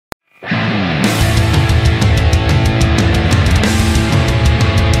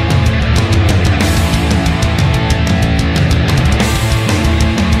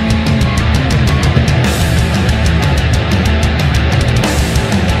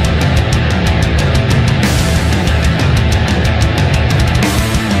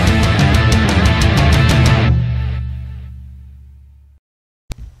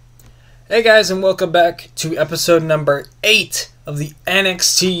Hey guys, and welcome back to episode number 8 of the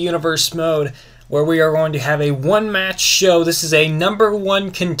NXT Universe mode, where we are going to have a one-match show. This is a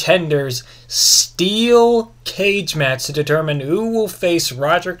 #1 contenders steel cage match to determine who will face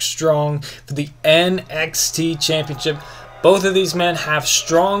Roderick Strong for the NXT Championship. Both of these men have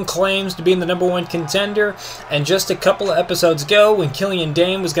strong claims to being the #1 contender, and just a couple of episodes ago, when Killian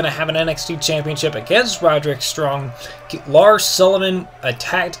Dain was going to have an NXT Championship against Roderick Strong, Lars Sullivan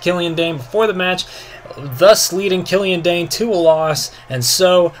attacked Killian Dain before the match, thus leading Killian Dain to a loss. And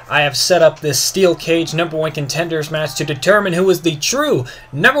so I have set up this steel cage #1 contenders match to determine who is the true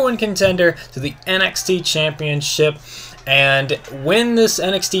 #1 contender to the NXT Championship. And when this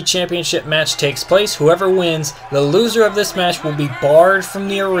NXT Championship match takes place, whoever wins, the loser of this match will be barred from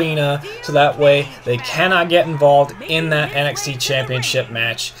the arena, so that way they cannot get involved in that NXT Championship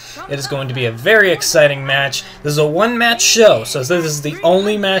match. It is going to be a very exciting match. This is a one-match show, so this is the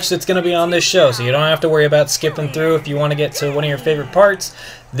only match that's going to be on this show, so you don't have to worry about skipping through if you want to get to one of your favorite parts.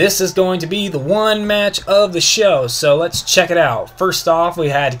 This is going to be the one match of the show, so let's check it out. First off, we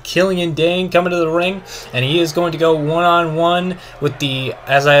had Killian Dain coming to the ring, and he is going to go one-on-one with the,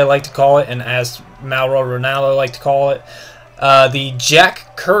 as I like to call it, and as Mauro Ronaldo like to call it, the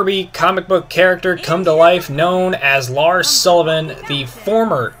Jack Kirby comic book character come to life, known as Lars Sullivan, the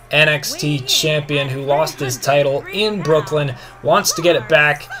former NXT champion who lost his title in Brooklyn, wants to get it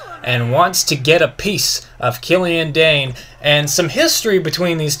back and wants to get a piece of Killian Dain. And some history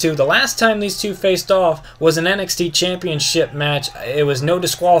between these two. The last time these two faced off was an NXT Championship match. It was no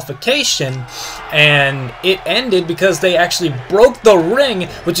disqualification, and it ended because they actually broke the ring,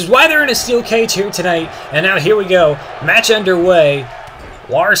 which is why they're in a steel cage here tonight. And now here we go, match underway.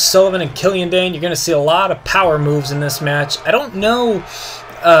 Lars Sullivan and Killian Dain. You're going to see a lot of power moves in this match. I don't know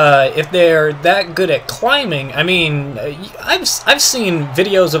if they're that good at climbing. I mean, I've seen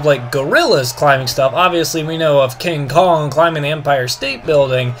videos of like gorillas climbing stuff. Obviously, we know of King Kong climbing the Empire State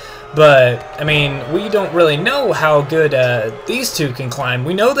Building, but I mean, we don't really know how good these two can climb.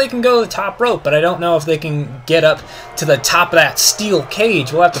 We know they can go to the top rope, but I don't know if they can get up to the top of that steel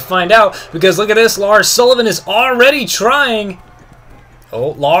cage. We'll have to find out, because look at this. Lars Sullivan is already trying.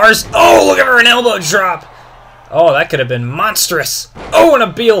 Oh, Lars. Oh, look at her, an elbow drop. Oh, that could have been monstrous. Oh, and a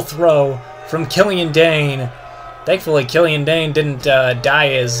Beal throw from Killian Dain. Thankfully, Killian Dain didn't dye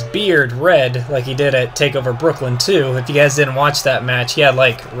his beard red like he did at TakeOver Brooklyn 2. If you guys didn't watch that match, he had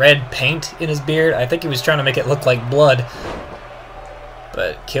like red paint in his beard. I think he was trying to make it look like blood.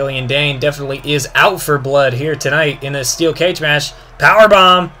 But Killian Dain definitely is out for blood here tonight in this steel cage match.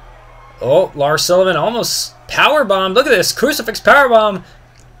 Powerbomb. Oh, Lars Sullivan almost powerbomb. Look at this, crucifix powerbomb.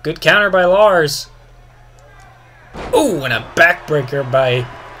 Good counter by Lars. Oh, and a backbreaker by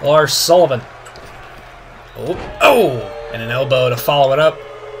Lars Sullivan. Oh, and an elbow to follow it up.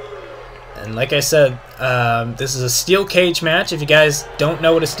 And like I said, this is a steel cage match. If you guys don't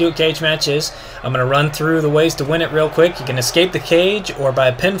know what a steel cage match is, I'm going to run through the ways to win it real quick. You can escape the cage or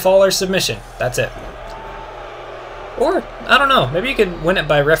by pinfall or submission. That's it. Or, I don't know, maybe you could win it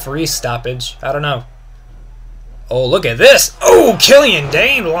by referee stoppage. I don't know. Oh, look at this. Oh, Killian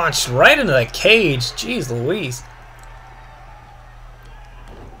Dain launched right into the cage. Jeez Louise.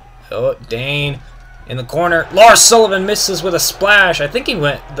 Oh, Dain in the corner. Lars Sullivan misses with a splash. I think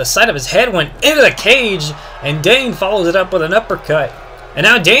the side of his head went into the cage, and Dain follows it up with an uppercut. And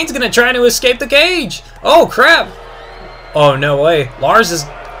now Dane's going to try to escape the cage. Oh, crap. Oh, no way.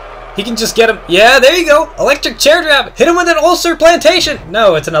 He can just get him. Yeah, there you go. Electric chair drop. Hit him with an ulcer plantation.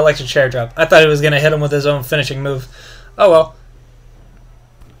 No, it's an electric chair drop. I thought he was going to hit him with his own finishing move. Oh, well.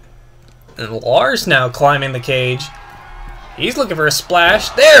 And Lars now climbing the cage. He's looking for a splash.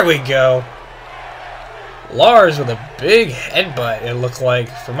 There we go. Lars with a big headbutt, it looked like,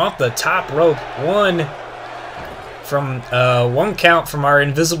 from off the top rope. One count from our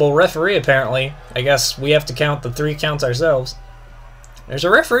invisible referee, apparently. I guess we have to count the 3 counts ourselves. There's a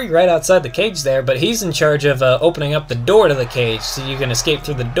referee right outside the cage there, but he's in charge of opening up the door to the cage so you can escape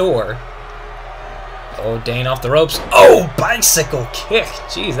through the door. Oh, Dain off the ropes. Oh, bicycle kick.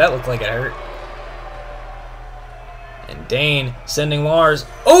 Jeez, that looked like it hurt. And Dain sending Lars,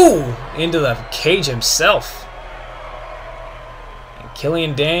 into the cage himself. And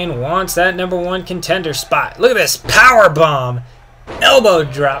Killian Dain wants that #1 contender spot. Look at this, power bomb, elbow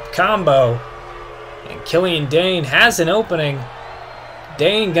drop combo. And Killian Dain has an opening.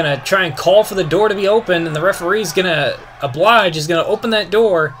 Dain gonna try and call for the door to be open, and the referee's gonna oblige. He's gonna open that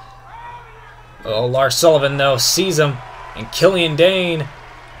door. Oh, Lars Sullivan though sees him, and Killian Dain.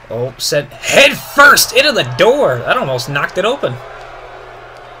 Oh, set head first into the door. That almost knocked it open.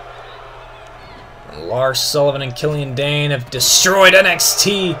 Lars Sullivan and Killian Dain have destroyed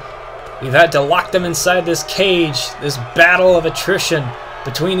NXT We've had to lock them inside this cage, this battle of attrition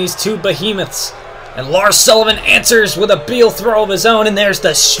between these two behemoths. And Lars Sullivan answers with a Beal throw of his own, and there's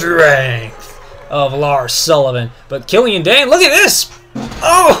the strength of Lars Sullivan. But Killian Dain, look at this!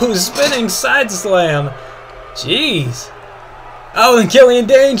 Oh, spinning side slam. Jeez. Oh, and Killian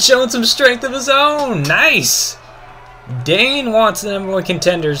Dain showing some strength of his own. Nice. Dain wants the #1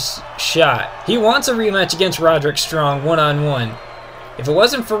 Contender's shot. He wants a rematch against Roderick Strong one-on-one. If it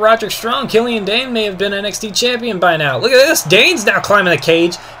wasn't for Roderick Strong, Killian Dain may have been NXT champion by now. Look at this. Dain's now climbing the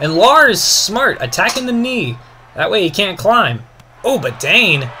cage, and Lars smart, attacking the knee. That way he can't climb. Oh, but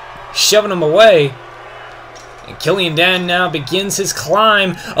Dain shoving him away. And Killian Dain now begins his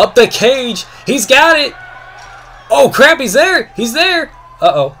climb up the cage. He's got it. Oh, crap, he's there. He's there.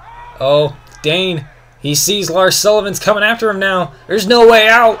 Uh-oh. Oh, Dain. He sees Lars Sullivan's coming after him now. There's no way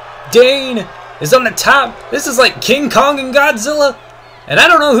out. Dain is on the top. This is like King Kong and Godzilla. And I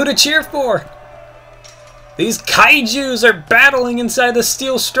don't know who to cheer for. These kaijus are battling inside the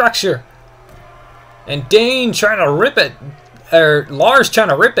steel structure. And Dain trying to rip it. Or Lars trying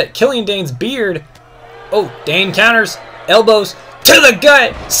to rip it. Killian Dain's beard. Oh, Dain counters. Elbows to the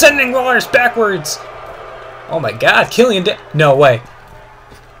gut. Sending Lars backwards. Oh my god, Killian Dain. No way.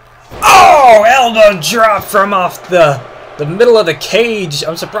 Oh, elbow drop from off the middle of the cage.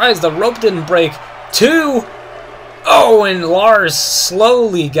 I'm surprised the rope didn't break. 2. Oh, and Lars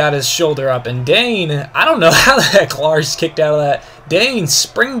slowly got his shoulder up. And Dain, I don't know how the heck Lars kicked out of that. Dain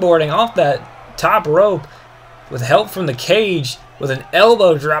springboarding off that top rope with help from the cage with an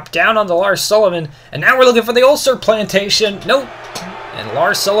elbow drop down onto Lars Sullivan. And now we're looking for the ulcer plantation. Nope. And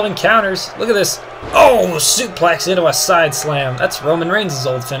Lars Sullivan counters. Look at this. Oh, suplex into a side slam. That's Roman Reigns'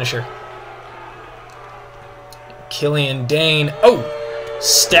 old finisher. Killian Dain. Oh,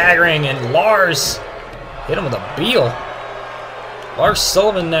 staggering, and Lars hit him with a Beal. Lars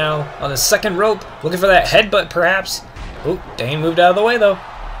Sullivan now on the second rope, looking for that headbutt perhaps. Oh, Dain moved out of the way though.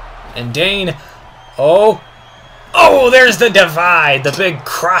 And Dain, oh, there's the divide. The big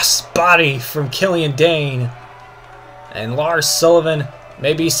cross body from Killian Dain. And Lars Sullivan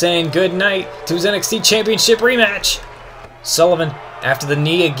may be saying good night to his NXT Championship rematch. Sullivan after the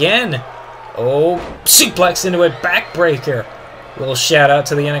knee again. Oh, suplex into a backbreaker. Little shout out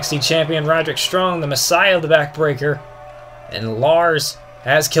to the NXT champion Roderick Strong, the messiah of the backbreaker. And Lars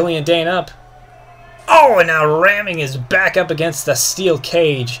has Killian Dain up. Oh, and now ramming his back up against the steel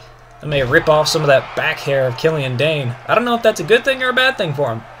cage. That may rip off some of that back hair of Killian Dain. I don't know if that's a good thing or a bad thing for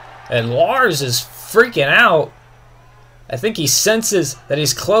him. And Lars is freaking out. I think he senses that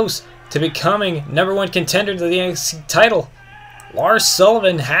he's close to becoming #1 contender to the NXT title. Lars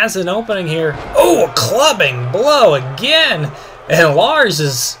Sullivan has an opening here. Oh, a clubbing blow again. And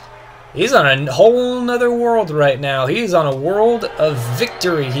Lars he's on a whole nother world right now. He's on a world of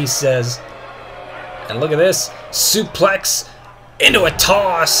victory, he says. And look at this. Suplex into a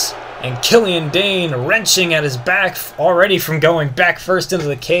toss. And Killian Dain wrenching at his back already from going back first into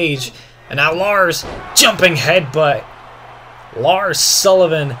the cage. And now Lars jumping headbutt. Lars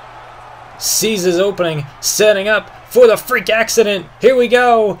Sullivan sees his opening, setting up for the freak accident. Here we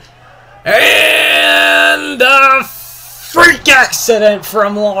go. And the freak accident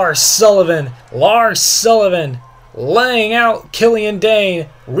from Lars Sullivan. Lars Sullivan laying out Killian Dain.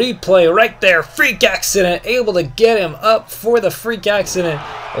 Replay right there. Freak accident. Able to get him up for the freak accident.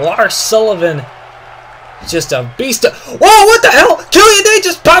 Lars Sullivan, just a beast. Whoa, what the hell? Killian Dain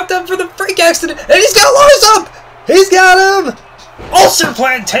just popped up for the freak accident. And he's got Lars up. He's got him. Ulcer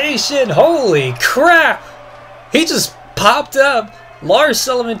plantation. Holy crap. He just popped up. Lars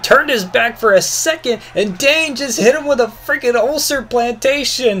Sullivan turned his back for a second, and Dain just hit him with a freaking ulcer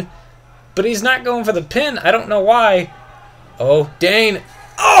plantation. But he's not going for the pin. I don't know why. Oh, Dain.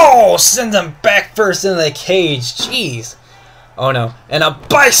 Oh, sends him back first into the cage. Jeez. Oh, no. And a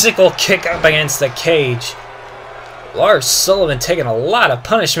bicycle kick up against the cage. Lars Sullivan taking a lot of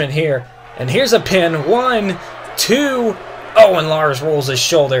punishment here. And here's a pin. 1, 2. Oh, and Lars rolls his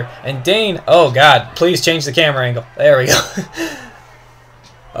shoulder. And Dain, oh God, please change the camera angle. There we go.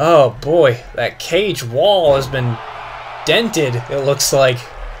 Oh boy, that cage wall has been dented, it looks like.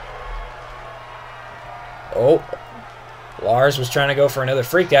 Oh, Lars was trying to go for another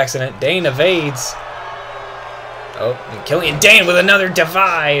freak accident. Dain evades. Oh, and Killian Dain with another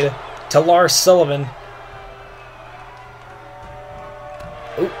divide to Lars Sullivan.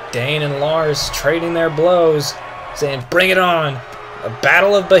 Oh, Dain and Lars trading their blows. Saying, bring it on. A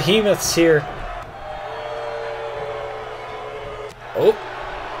battle of behemoths here. Oh.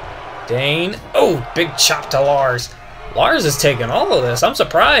 Dain. Oh, big chop to Lars. Lars is taking all of this. I'm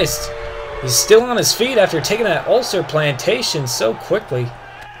surprised. He's still on his feet after taking that ulcer plantation so quickly.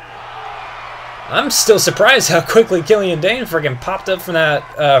 I'm still surprised how quickly Killian Dain freaking popped up from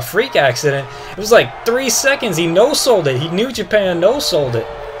that freak accident. It was like 3 seconds. He no-sold it. He New Japan no-sold it.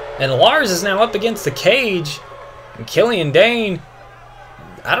 And Lars is now up against the cage. And Killian Dain,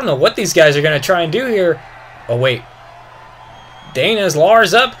 I don't know what these guys are going to try and do here. Oh, wait. Dain has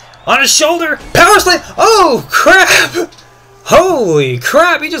Lars up on his shoulder. Power slam. Oh, crap. Holy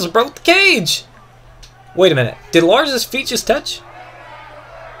crap. He just broke the cage. Wait a minute. Did Lars' feet just touch?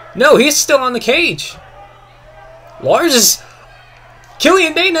 No, he's still on the cage. Lars is...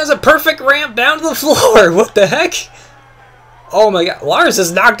 Killian Dain has a perfect ramp down to the floor. What the heck? Oh my god. Lars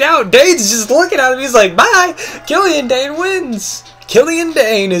is knocked out. Dain's just looking at him. He's like, bye. Killian Dain wins. Killian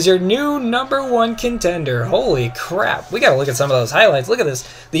Dain is your new #1 contender. Holy crap. We gotta look at some of those highlights. Look at this.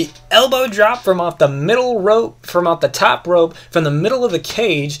 The elbow drop from off the middle rope, from off the top rope, from the middle of the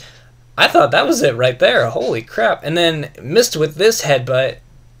cage. I thought that was it right there. Holy crap. And then missed with this headbutt.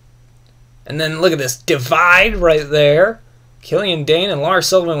 And then look at this divide right there. Killian Dain and Lars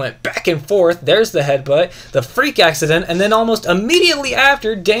Sullivan went back and forth. There's the headbutt, the freak accident, and then almost immediately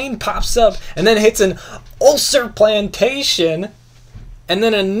after, Dain pops up and then hits an ulcer plantation. And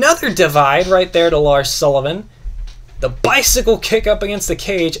then another divide right there to Lars Sullivan. The bicycle kick up against the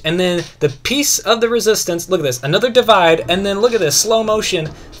cage, and then the piece of the resistance. Look at this, another divide, and then look at this, slow motion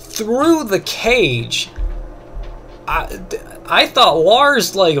through the cage. I thought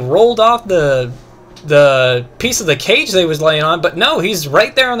Lars like rolled off the piece of the cage they was laying on, but no, he's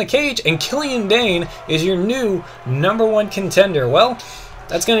right there on the cage, and Killian Dain is your new #1 contender. Well,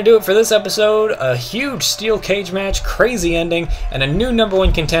 that's going to do it for this episode. A huge steel cage match, crazy ending, and a new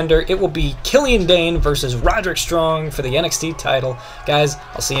 #1 contender. It will be Killian Dain versus Roderick Strong for the NXT title. Guys,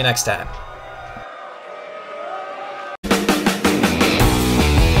 I'll see you next time.